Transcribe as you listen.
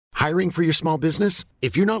Hiring for your small business?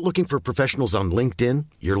 If you're not looking for professionals on LinkedIn,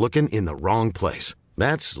 you're looking in the wrong place.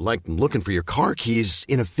 That's like looking for your car keys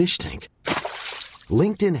in a fish tank.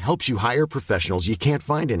 LinkedIn helps you hire professionals you can't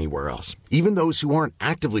find anywhere else, even those who aren't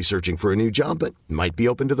actively searching for a new job but might be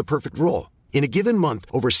open to the perfect role. In a given month,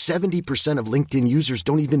 over 70% of LinkedIn users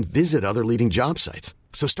don't even visit other leading job sites.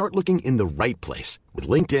 So start looking in the right place. With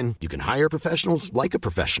LinkedIn, you can hire professionals like a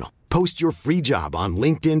professional. Post your free job on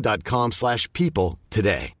linkedin.com/people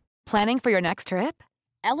today. Planning for your next trip?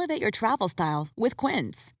 Elevate your travel style with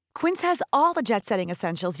Quince. Quince has all the jet-setting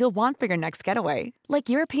essentials you'll want for your next getaway, like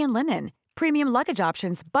European linen, premium luggage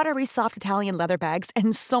options, buttery soft Italian leather bags,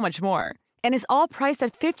 and so much more. And is all priced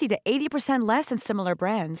at 50 to 80% less than similar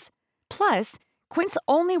brands. Plus, Quince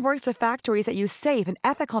only works with factories that use safe and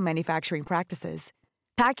ethical manufacturing practices.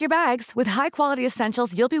 Pack your bags with high-quality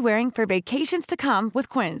essentials you'll be wearing for vacations to come with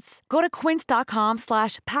Quince. Go to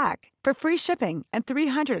quince.com/pack for free shipping and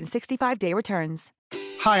 365-day returns.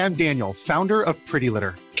 Hi, I'm Daniel, founder of Pretty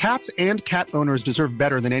Litter. Cats and cat owners deserve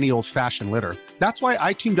better than any old-fashioned litter. That's why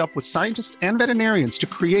I teamed up with scientists and veterinarians to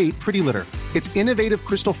create Pretty Litter. Its innovative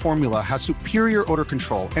crystal formula has superior odor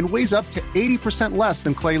control and weighs up to 80% less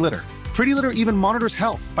than clay litter. Pretty Litter even monitors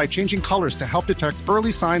health by changing colors to help detect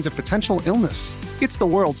early signs of potential illness. It's the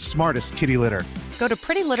world's smartest kitty litter. Go to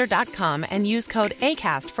prettylitter.com and use code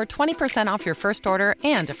ACAST for 20% off your first order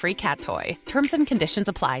and a free cat toy. Terms and conditions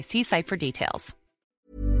apply. See site for details.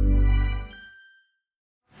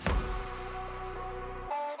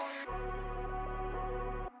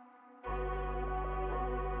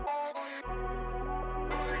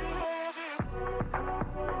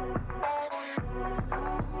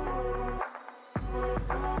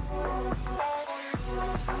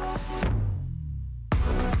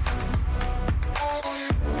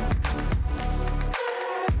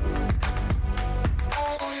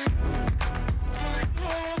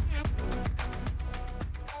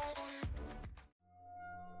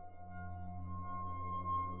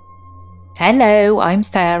 Hello, I'm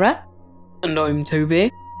Sarah. And I'm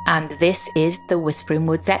Toby. And this is the Whispering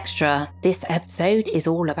Woods Extra. This episode is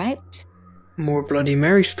all about... more Bloody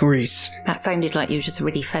Mary stories. That sounded like you were just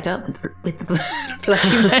really fed up with the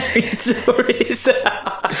Bloody Mary stories.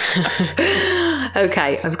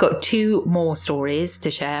 Okay, I've got 2 more stories to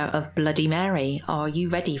share of Bloody Mary. Are you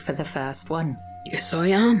ready for the first one? Yes, I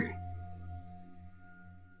am.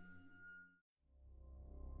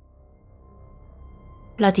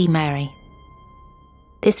 Bloody Mary.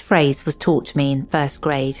 This phrase was taught to me in 1st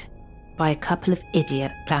grade by a couple of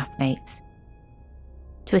idiot classmates.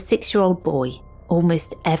 To a 6-year-old boy,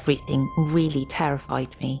 almost everything really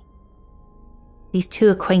terrified me. These 2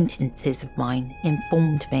 acquaintances of mine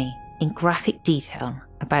informed me in graphic detail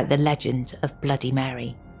about the legend of Bloody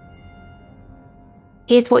Mary.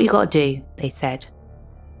 Here's what you got to do, they said.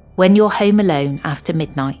 When you're home alone after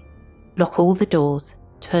midnight, lock all the doors,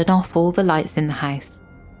 turn off all the lights in the house,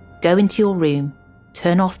 go into your room,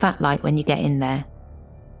 turn off that light when you get in there.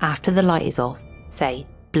 After the light is off, say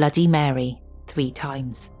Bloody Mary 3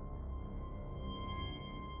 times.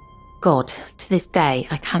 God, to this day,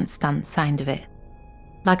 I can't stand the sound of it.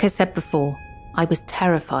 Like I said before, I was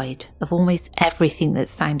terrified of almost everything that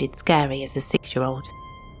sounded scary as a 6-year-old.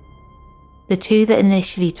 The 2 that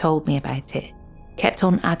initially told me about it kept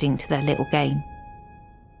on adding to their little game.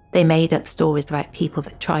 They made up stories about people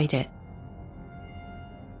that tried it.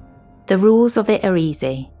 The rules of it are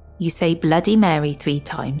easy. You say Bloody Mary 3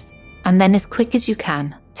 times, and then as quick as you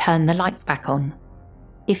can, turn the lights back on.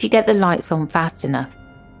 If you get the lights on fast enough,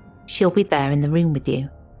 she'll be there in the room with you.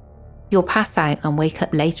 You'll pass out and wake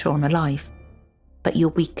up later on alive, but you'll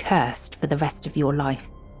be cursed for the rest of your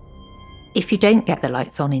life. If you don't get the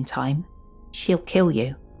lights on in time, she'll kill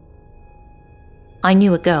you. I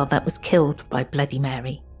knew a girl that was killed by Bloody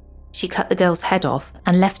Mary. She cut the girl's head off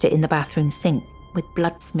and left it in the bathroom sink with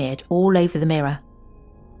blood smeared all over the mirror.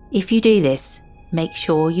 If you do this, make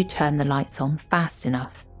sure you turn the lights on fast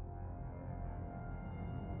enough.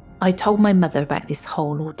 I told my mother about this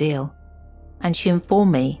whole ordeal, and she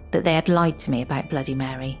informed me that they had lied to me about Bloody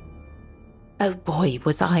Mary. Oh boy,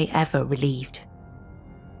 was I ever relieved.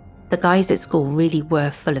 The guys at school really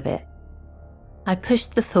were full of it. I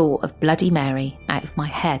pushed the thought of Bloody Mary out of my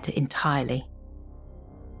head entirely.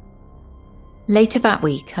 Later that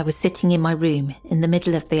week, I was sitting in my room in the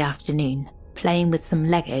middle of the afternoon, playing with some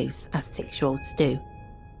Legos, as 6-year-olds do.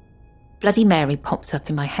 Bloody Mary popped up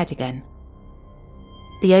in my head again.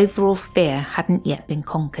 The overall fear hadn't yet been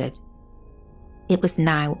conquered. It was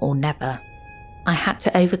now or never. I had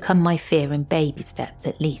to overcome my fear in baby steps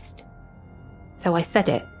at least. So I said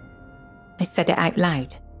it. I said it out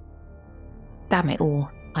loud. Damn it all,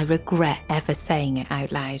 I regret ever saying it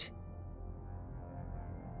out loud.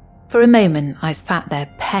 For a moment, I sat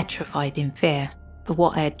there petrified in fear for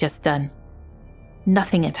what I had just done.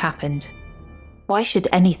 Nothing had happened. Why should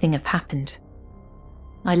anything have happened?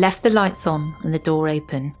 I left the lights on and the door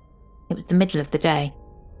open. It was the middle of the day.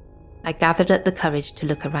 I gathered up the courage to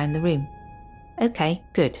look around the room. Okay,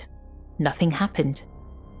 good. Nothing happened.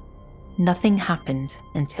 Nothing happened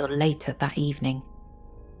until later that evening.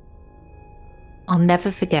 I'll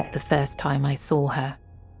never forget the first time I saw her.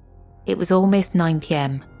 It was almost 9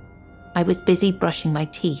 p.m. I was busy brushing my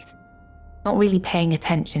teeth, not really paying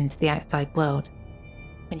attention to the outside world,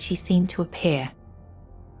 when she seemed to appear.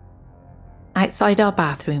 Outside our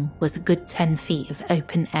bathroom was a good 10 feet of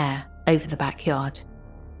open air over the backyard.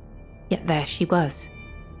 Yet there she was,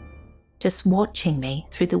 just watching me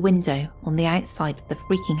through the window on the outside of the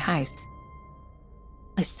freaking house.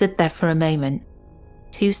 I stood there for a moment,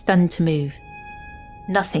 too stunned to move.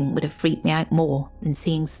 Nothing would have freaked me out more than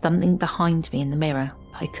seeing something behind me in the mirror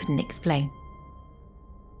that I couldn't explain.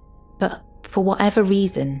 But for whatever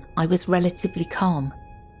reason, I was relatively calm.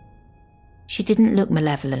 She didn't look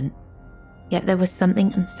malevolent, yet there was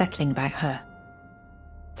something unsettling about her.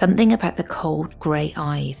 Something about the cold, grey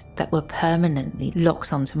eyes that were permanently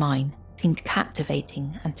locked onto mine seemed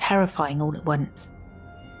captivating and terrifying all at once.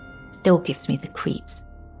 Still gives me the creeps.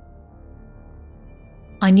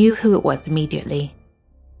 I knew who it was immediately.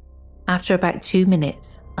 After about 2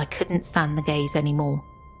 minutes, I couldn't stand the gaze anymore.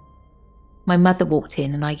 My mother walked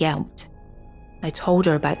in and I yelped. I told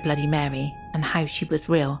her about Bloody Mary and how she was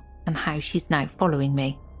real and how she's now following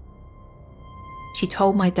me. She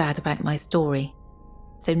told my dad about my story,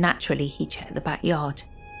 so naturally he checked the backyard.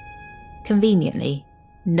 Conveniently,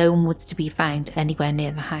 no one was to be found anywhere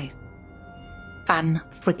near the house.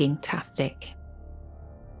 Fan-frigging-tastic.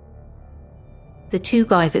 The 2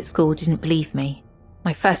 guys at school didn't believe me.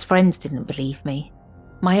 My first friends didn't believe me.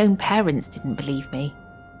 My own parents didn't believe me.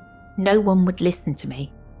 No one would listen to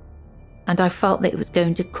me. And I felt that it was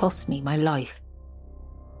going to cost me my life.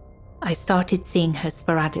 I started seeing her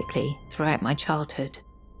sporadically throughout my childhood.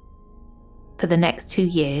 For the next 2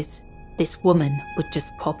 years, this woman would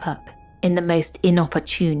just pop up in the most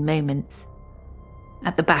inopportune moments.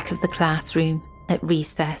 At the back of the classroom, at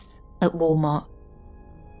recess, at Walmart.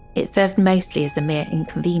 It served mostly as a mere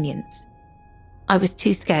inconvenience. I was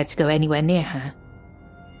too scared to go anywhere near her,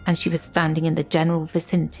 and she was standing in the general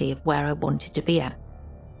vicinity of where I wanted to be at.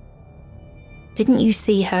 "Didn't you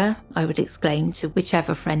see her?" I would exclaim to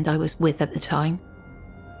whichever friend I was with at the time.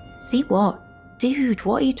 "See what? Dude,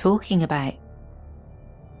 what are you talking about?"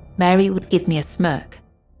 Mary would give me a smirk.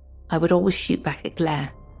 I would always shoot back a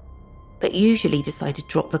glare, but usually decide to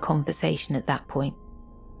drop the conversation at that point,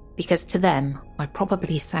 because to them, I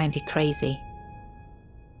probably sounded crazy.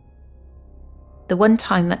 The one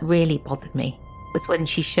time that really bothered me was when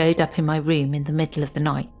she showed up in my room in the middle of the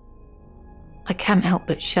night. I can't help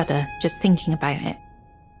but shudder just thinking about it.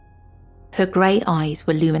 Her grey eyes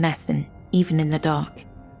were luminescent, even in the dark.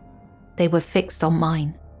 They were fixed on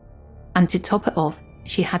mine, and to top it off,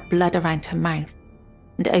 she had blood around her mouth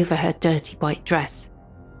and over her dirty white dress.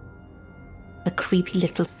 A creepy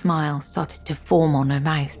little smile started to form on her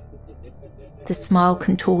mouth. The smile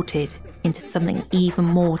contorted into something even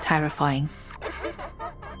more terrifying.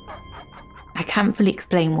 I can't fully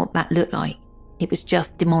explain what that looked like. It was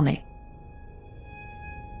just demonic.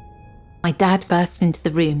 My dad burst into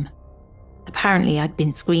the room. Apparently I'd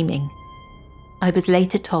been screaming. I was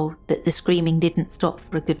later told that the screaming didn't stop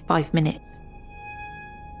for a good 5 minutes.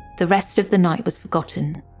 The rest of the night was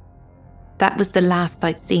forgotten. That was the last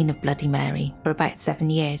I'd seen of Bloody Mary for about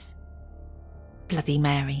 7 years. Bloody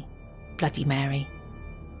Mary, Bloody Mary.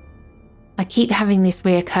 I keep having this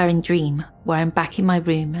reoccurring dream where I'm back in my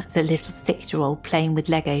room as a little 6-year-old playing with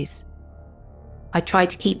Legos. I try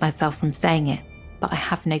to keep myself from saying it, but I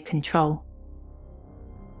have no control.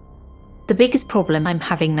 The biggest problem I'm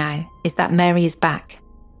having now is that Mary is back.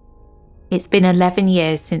 It's been 11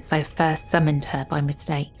 years since I first summoned her by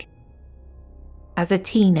mistake. As a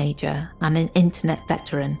teenager and an internet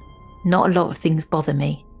veteran, not a lot of things bother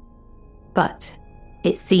me. But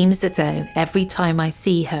it seems as though every time I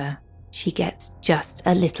see her, she gets just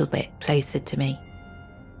a little bit closer to me.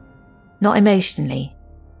 Not emotionally,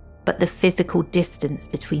 but the physical distance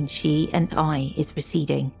between she and I is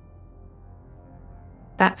receding.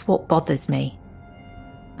 That's what bothers me.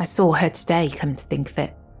 I saw her today, come to think of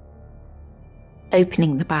it.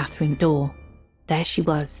 Opening the bathroom door, there she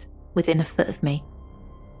was, within a foot of me.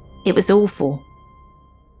 It was awful.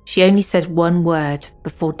 She only said one word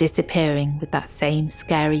before disappearing with that same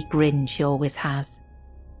scary grin she always has.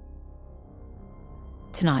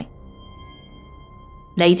 Tonight.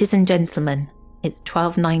 Ladies and gentlemen, it's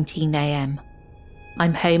 12:19 a.m.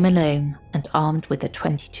 I'm home alone and armed with a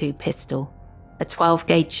 .22 pistol, a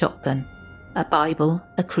 12-gauge shotgun, a Bible,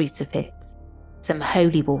 a crucifix, some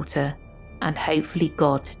holy water, and hopefully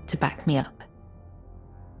God to back me up.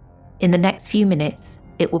 In the next few minutes,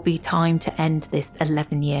 it will be time to end this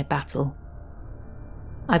 11-year battle.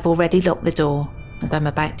 I've already locked the door and I'm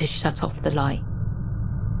about to shut off the light.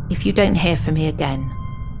 If you don't hear from me again,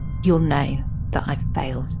 you'll know that I've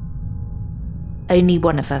failed. Only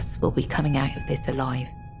one of us will be coming out of this alive.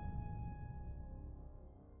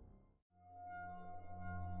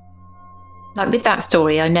 Like with that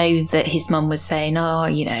story, I know that his mum was saying,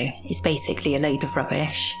 it's basically a load of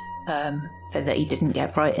rubbish, so that he didn't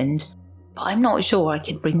get frightened. But I'm not sure I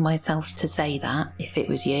could bring myself to say that if it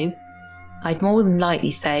was you. I'd more than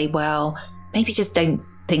likely say, well, maybe just don't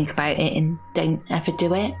think about it and don't ever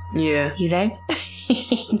do it. Yeah. You know?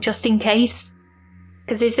 Just in case.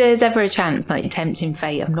 Because if there's ever a chance, like tempting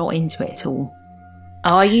fate, I'm not into it at all.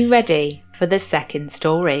 Are you ready for the second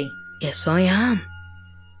story? Yes, I am.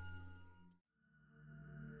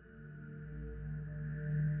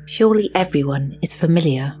 Surely everyone is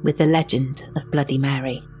familiar with the legend of Bloody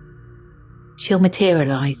Mary. She'll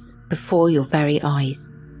materialise before your very eyes.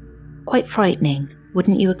 Quite frightening,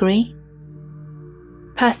 wouldn't you agree?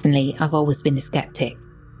 Personally, I've always been a sceptic,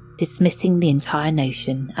 dismissing the entire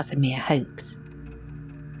notion as a mere hoax.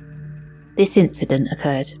 This incident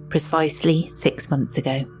occurred precisely 6 months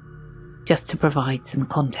ago, just to provide some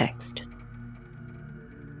context.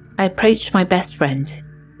 I approached my best friend,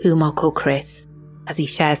 whom I'll call Chris, as he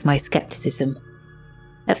shares my scepticism.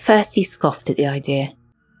 At first he scoffed at the idea,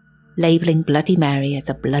 labelling Bloody Mary as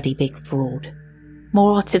a bloody big fraud,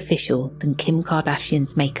 more artificial than Kim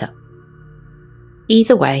Kardashian's makeup.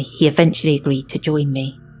 Either way, he eventually agreed to join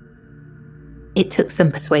me. It took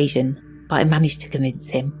some persuasion, but I managed to convince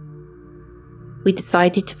him. We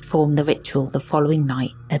decided to perform the ritual the following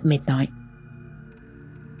night at midnight.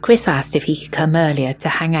 Chris asked if he could come earlier to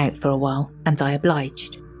hang out for a while, and I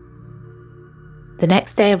obliged. The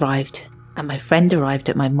next day arrived, and my friend arrived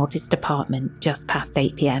at my modest apartment just past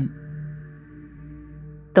 8 p.m.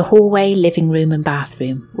 The hallway, living room and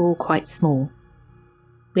bathroom were all quite small.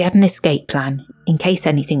 We had an escape plan in case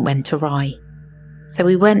anything went awry, so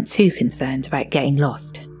we weren't too concerned about getting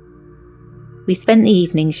lost. We spent the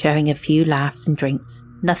evening sharing a few laughs and drinks,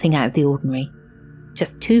 nothing out of the ordinary,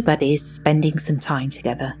 just two buddies spending some time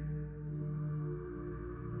together.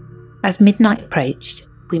 As midnight approached,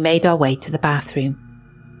 we made our way to the bathroom.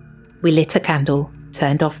 We lit a candle,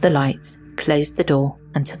 turned off the lights, closed the door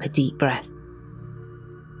and took a deep breath.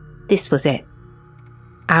 This was it.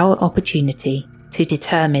 Our opportunity to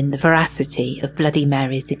determine the veracity of Bloody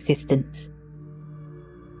Mary's existence.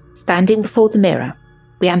 Standing before the mirror,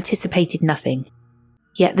 we anticipated nothing,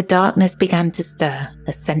 yet the darkness began to stir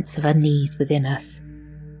a sense of unease within us.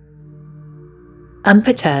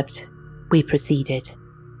 Unperturbed, we proceeded.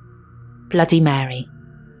 Bloody Mary,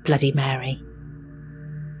 Bloody Mary.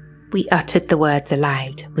 We uttered the words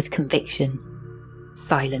aloud with conviction.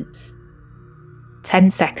 Silence.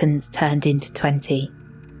 10 seconds turned into 20.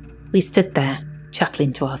 We stood there,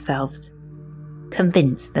 chuckling to ourselves,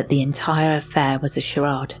 convinced that the entire affair was a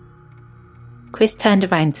charade. Chris turned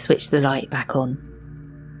around to switch the light back on,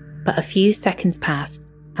 but a few seconds passed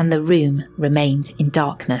and the room remained in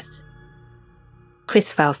darkness.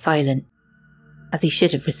 Chris fell silent, as he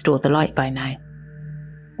should have restored the light by now.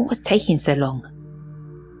 What was taking so long?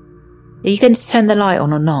 Are you going to turn the light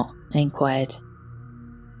on or not? I inquired.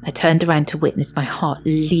 I turned around to witness my heart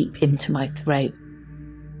leap into my throat.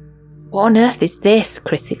 What on earth is this?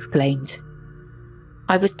 Chris exclaimed.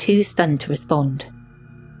 I was too stunned to respond.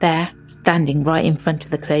 There, standing right in front of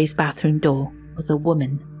the closed bathroom door, was a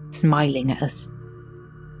woman smiling at us.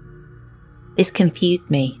 This confused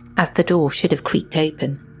me, as the door should have creaked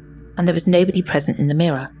open, and there was nobody present in the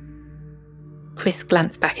mirror. Chris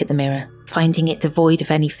glanced back at the mirror, finding it devoid of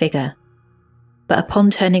any figure. But upon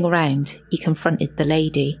turning around, he confronted the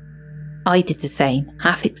lady. I did the same,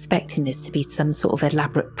 half expecting this to be some sort of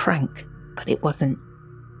elaborate prank, but it wasn't.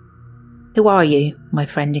 Who are you? My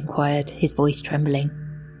friend inquired, his voice trembling.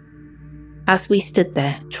 As we stood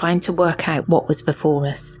there, trying to work out what was before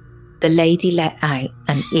us, the lady let out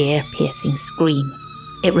an ear-piercing scream.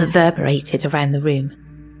 It reverberated around the room.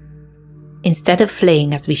 Instead of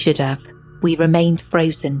fleeing as we should have, we remained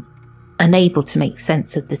frozen, unable to make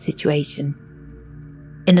sense of the situation.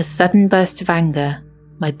 In a sudden burst of anger,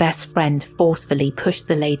 my best friend forcefully pushed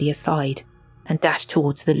the lady aside and dashed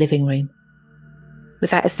towards the living room.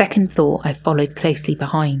 Without a second thought, I followed closely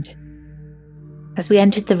behind. As we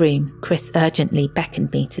entered the room, Chris urgently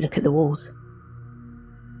beckoned me to look at the walls.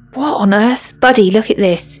 "What on earth? Buddy, look at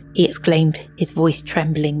this," he exclaimed, his voice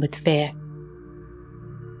trembling with fear.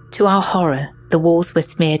 To our horror, the walls were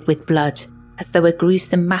smeared with blood, as though a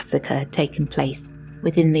gruesome massacre had taken place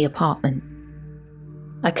within the apartment.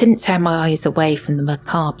 I couldn't tear my eyes away from the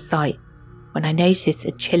macabre sight when I noticed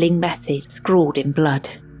a chilling message scrawled in blood.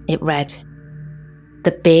 It read,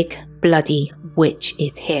 "The big, bloody witch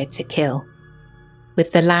is here to kill,"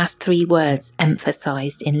 with the last 3 words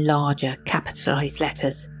emphasised in larger capitalised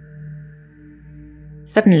letters.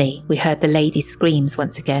 Suddenly, we heard the lady's screams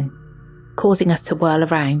once again, causing us to whirl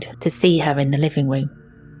around to see her in the living room.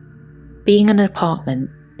 Being an apartment,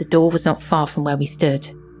 the door was not far from where we stood.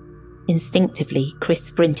 Instinctively, Chris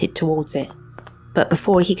sprinted towards it, but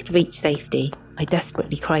before he could reach safety, I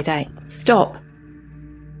desperately cried out, "Stop!"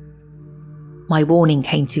 My warning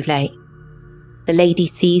came too late. The lady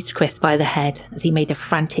seized Chris by the head as he made a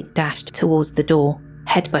frantic dash towards the door,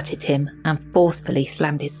 headbutted him, and forcefully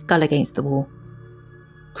slammed his skull against the wall.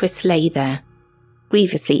 Chris lay there,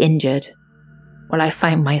 grievously injured, while I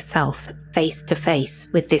found myself face to face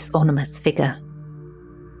with this ominous figure.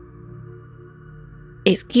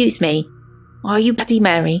 "Excuse me, are you Bloody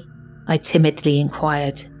Mary?" I timidly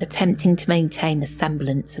inquired, attempting to maintain a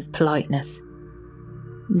semblance of politeness.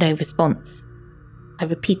 No response. I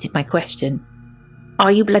repeated my question.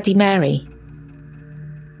 "Are you Bloody Mary?"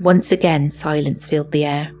 Once again, silence filled the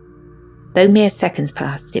air. Though mere seconds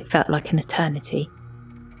passed, it felt like an eternity.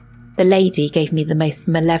 The lady gave me the most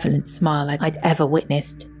malevolent smile I'd ever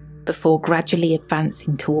witnessed, before gradually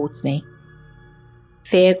advancing towards me.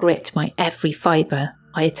 Fear gripped my every fibre.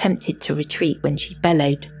 I attempted to retreat when she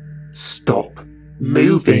bellowed, "Stop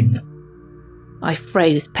moving!" I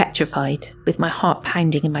froze, petrified, with my heart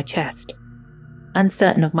pounding in my chest.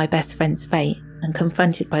 Uncertain of my best friend's fate and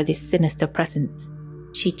confronted by this sinister presence,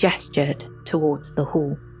 she gestured towards the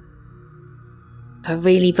hall. I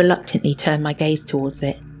really reluctantly turned my gaze towards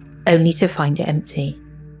it, only to find it empty.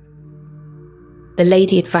 The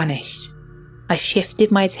lady had vanished. I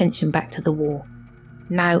shifted my attention back to the wall,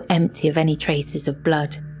 now empty of any traces of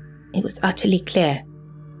blood. It was utterly clear.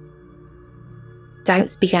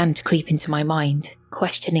 Doubts began to creep into my mind,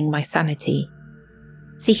 questioning my sanity.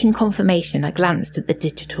 Seeking confirmation, I glanced at the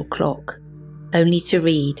digital clock, only to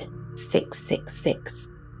read 666.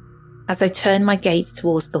 As I turned my gaze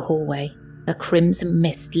towards the hallway, a crimson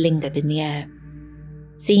mist lingered in the air,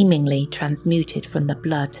 seemingly transmuted from the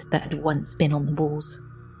blood that had once been on the walls.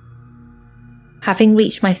 Having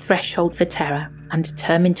reached my threshold for terror and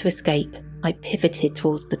determined to escape, I pivoted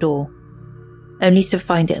towards the door, only to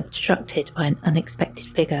find it obstructed by an unexpected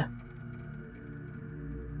figure.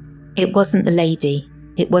 It wasn't the lady.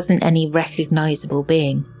 It wasn't any recognisable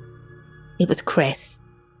being. It was Chris.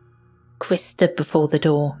 Chris stood before the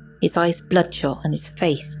door, his eyes bloodshot and his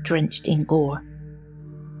face drenched in gore.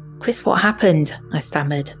 "Chris, what happened?" I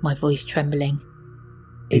stammered, my voice trembling.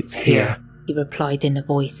 "It's here," he replied in a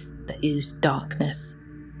voice that oozed darkness.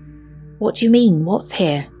 "What do you mean? What's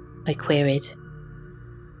here?" I queried.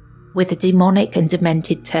 With a demonic and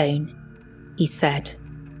demented tone, he said,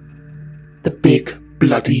 "The big,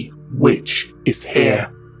 bloody witch is here."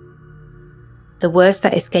 The words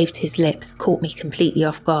that escaped his lips caught me completely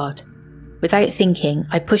off guard. Without thinking,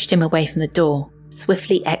 I pushed him away from the door,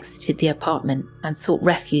 swiftly exited the apartment, and sought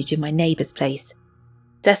refuge in my neighbour's place.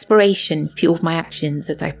 Desperation fueled my actions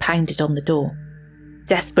as I pounded on the door,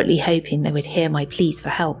 desperately hoping they would hear my pleas for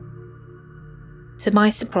help. To my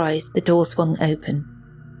surprise, the door swung open,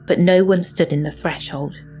 but no one stood in the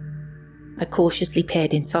threshold. I cautiously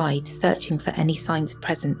peered inside, searching for any signs of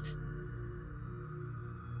presence.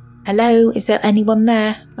 "Hello, is there anyone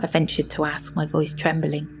there?" I ventured to ask, my voice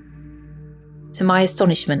trembling. To my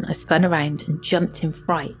astonishment, I spun around and jumped in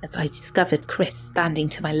fright as I discovered Chris standing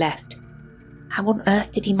to my left. How on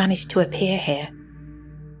earth did he manage to appear here?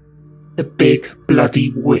 "The big,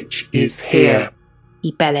 bloody witch is here,"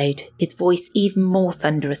 he bellowed, his voice even more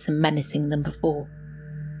thunderous and menacing than before.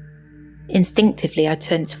 Instinctively, I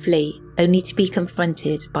turned to flee, only to be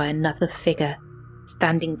confronted by another figure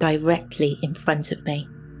standing directly in front of me.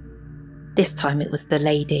 This time it was the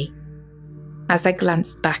lady. As I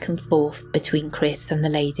glanced back and forth between Chris and the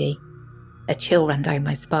lady, a chill ran down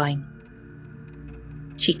my spine.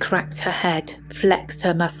 She cracked her head, flexed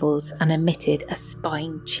her muscles, and emitted a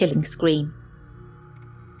spine-chilling scream.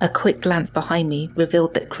 A quick glance behind me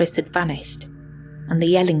revealed that Chris had vanished, and the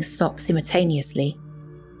yelling stopped simultaneously.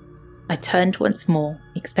 I turned once more,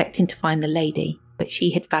 expecting to find the lady, but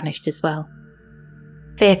she had vanished as well.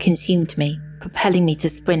 Fear consumed me, propelling me to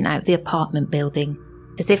sprint out the apartment building,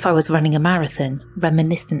 as if I was running a marathon,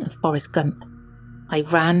 reminiscent of Forrest Gump. I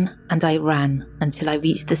ran and I ran until I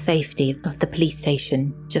reached the safety of the police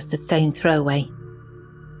station just a stone's throw away.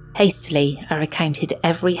 Hastily, I recounted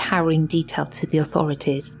every harrowing detail to the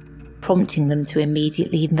authorities, prompting them to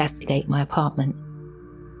immediately investigate my apartment.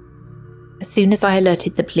 As soon as I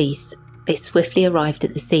alerted the police, they swiftly arrived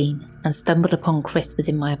at the scene and stumbled upon Chris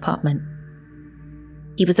within my apartment.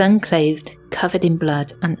 He was unclothed, covered in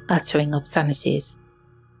blood and uttering obscenities.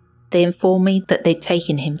 They informed me that they'd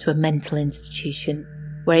taken him to a mental institution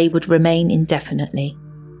where he would remain indefinitely.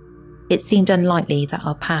 It seemed unlikely that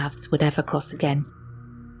our paths would ever cross again.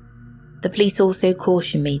 The police also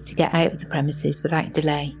cautioned me to get out of the premises without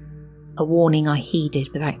delay, a warning I heeded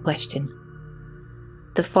without question.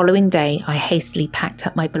 The following day, I hastily packed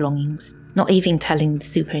up my belongings, not even telling the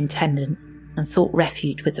superintendent, and sought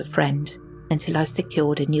refuge with a friend until I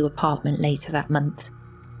secured a new apartment later that month.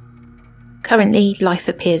 Currently, life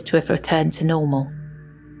appears to have returned to normal,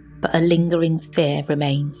 but a lingering fear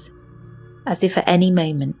remains, as if at any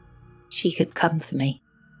moment she could come for me.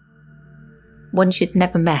 One should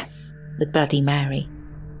never mess with Bloody Mary.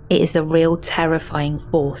 It is a real terrifying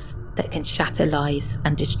force that can shatter lives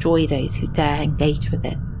and destroy those who dare engage with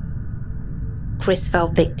it. Chris fell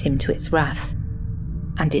victim to its wrath,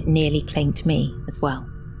 and it nearly claimed me as well.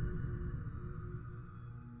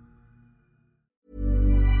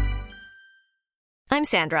 I'm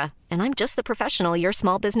Sandra, and I'm just the professional your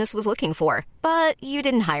small business was looking for. But you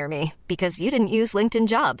didn't hire me because you didn't use LinkedIn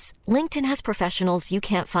Jobs. LinkedIn has professionals you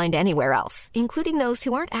can't find anywhere else, including those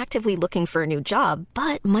who aren't actively looking for a new job,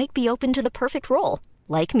 but might be open to the perfect role,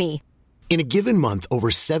 like me. In a given month, over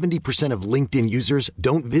 70% of LinkedIn users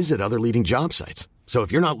don't visit other leading job sites. So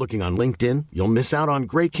if you're not looking on LinkedIn, you'll miss out on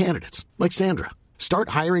great candidates like Sandra. Start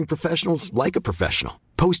hiring professionals like a professional.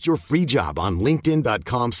 Post your free job on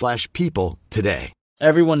linkedin.com/people today.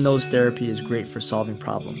 Everyone knows therapy is great for solving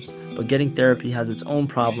problems, but getting therapy has its own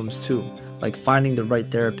problems too, like finding the right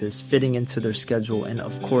therapist, fitting into their schedule, and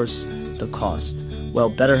of course, the cost. Well,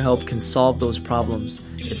 BetterHelp can solve those problems.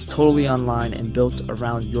 It's totally online and built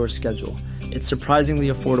around your schedule. It's surprisingly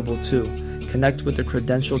affordable too. Connect with a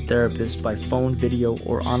credentialed therapist by phone, video,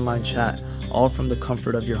 or online chat, all from the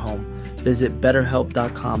comfort of your home. Visit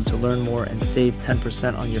BetterHelp.com to learn more and save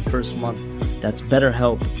 10% on your first month. That's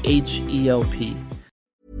BetterHelp, H-E-L-P.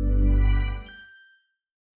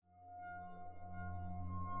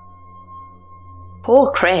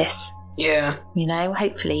 Poor Chris. Yeah. You know,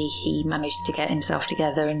 hopefully he managed to get himself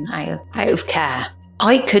together and out of care.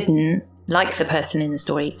 I couldn't, like the person in the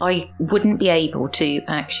story, I wouldn't be able to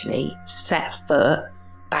actually set foot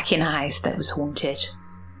back in a house that was haunted.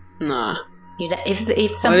 Nah. You know, if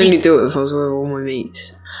something, I'd only do it if I was with all my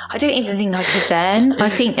mates. I don't even think I could then.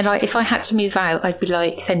 I think like if I had to move out, I'd be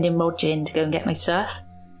like sending Roger in to go and get my stuff.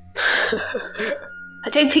 I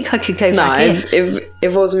don't think I could go back in.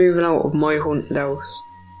 If I was moving out of my haunted house,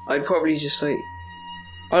 I'd probably just I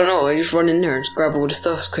don't know, I'd just run in there and just grab all the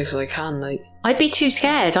stuff as quick as I can. I'd be too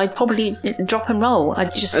scared. I'd probably drop and roll.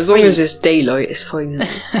 I'd just as long as it's daylight, it's fine.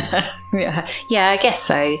 yeah, I guess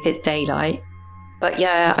so. If it's daylight, but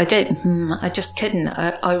yeah, I just couldn't.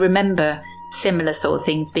 I remember similar sort of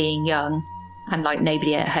things being young and like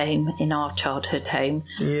nobody at home in our childhood home,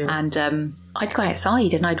 and I'd go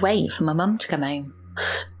outside and I'd wait for my mum to come home.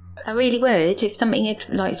 I really would. If something had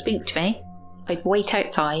like spooked me, I'd wait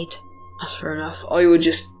outside. That's fair enough. I would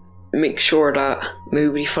just make sure that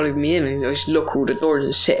nobody followed me in. I just lock all the doors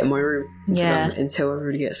and sit in my room until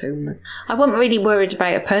everybody gets home. I wasn't really worried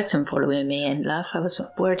about a person following me in, love. I was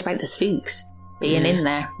worried about the spooks being in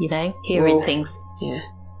there, you know, hearing things. Yeah.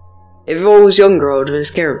 If I was younger, I would have been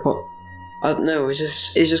scared, but I don't know, it's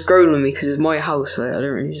just grown on me because it's my house. I don't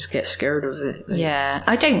really just get scared of it. Yeah,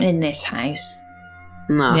 I don't in this house.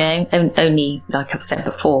 No. You know, only, like I've said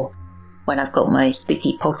before, when I've got my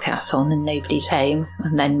spooky podcasts on and nobody's home,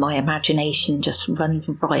 and then my imagination just runs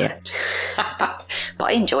riot. But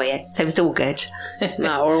I enjoy it, so it's all good.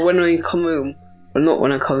 Or when I come home, well, not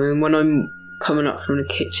when I come home, when I'm coming up from the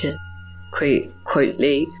kitchen quite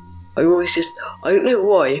late, I always I don't know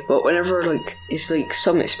why, but whenever it's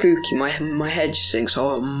something spooky, my head just thinks,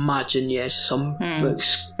 oh, imagine, just some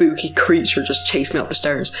spooky creature just chased me up the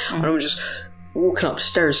stairs, and I'm just walking up the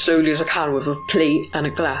stairs slowly as I can with a plate and a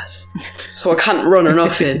glass, so I can't run or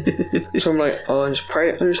nothing. So I'm like, oh, I'm just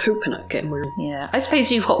hoping I get in my room. Yeah, I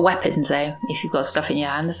suppose you've got weapons though, if you've got stuff in your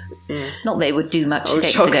hands. Yeah. Not that it would do much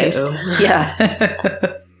against the ghost.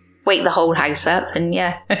 Yeah. Wake the whole house up and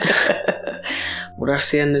yeah. Well, that's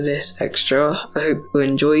the end of this extra. I hope you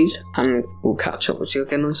enjoyed, and we'll catch up with you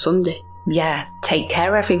again on Sunday. Yeah, take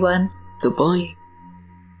care everyone. Goodbye.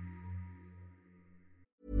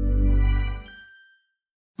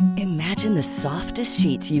 Imagine the softest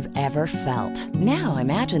sheets you've ever felt. Now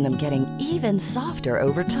imagine them getting even softer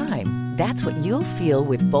over time. That's what you'll feel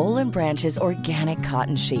with Boll & Branch's organic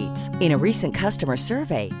cotton sheets. In a recent customer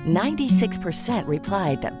survey, 96%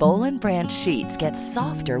 replied that Boll & Branch sheets get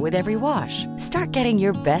softer with every wash. Start getting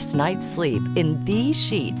your best night's sleep in these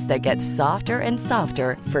sheets that get softer and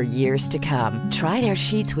softer for years to come. Try their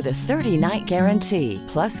sheets with a 30-night guarantee.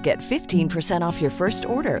 Plus, get 15% off your first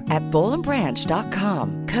order at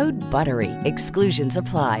bollandbranch.com. Code BUTTERY. Exclusions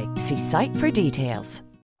apply. See site for details.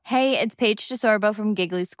 Hey, it's Paige DeSorbo from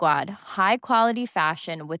Giggly Squad. High quality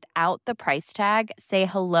fashion without the price tag. Say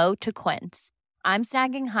hello to Quince. I'm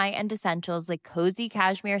snagging high-end essentials like cozy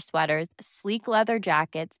cashmere sweaters, sleek leather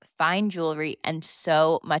jackets, fine jewelry, and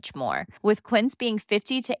so much more. With Quince being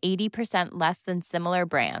 50 to 80% less than similar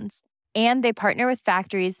brands. And they partner with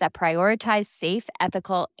factories that prioritize safe,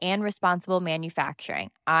 ethical, and responsible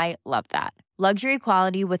manufacturing. I love that. Luxury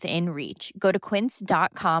quality within reach. Go to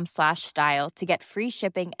quince.com/style to get free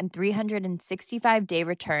shipping and 365-day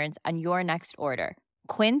returns on your next order.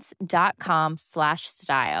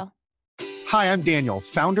 Quince.com/style. Hi, I'm Daniel,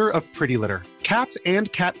 founder of Pretty Litter. Cats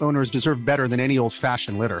and cat owners deserve better than any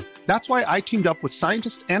old-fashioned litter. That's why I teamed up with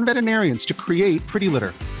scientists and veterinarians to create Pretty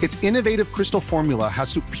Litter. Its innovative crystal formula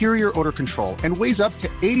has superior odor control and weighs up to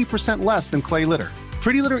 80% less than clay litter.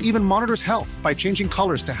 Pretty Litter even monitors health by changing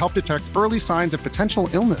colors to help detect early signs of potential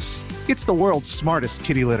illness. It's the world's smartest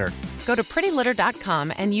kitty litter. Go to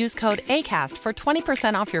prettylitter.com and use code ACAST for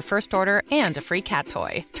 20% off your first order and a free cat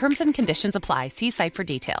toy. Terms and conditions apply. See site for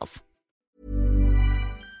details.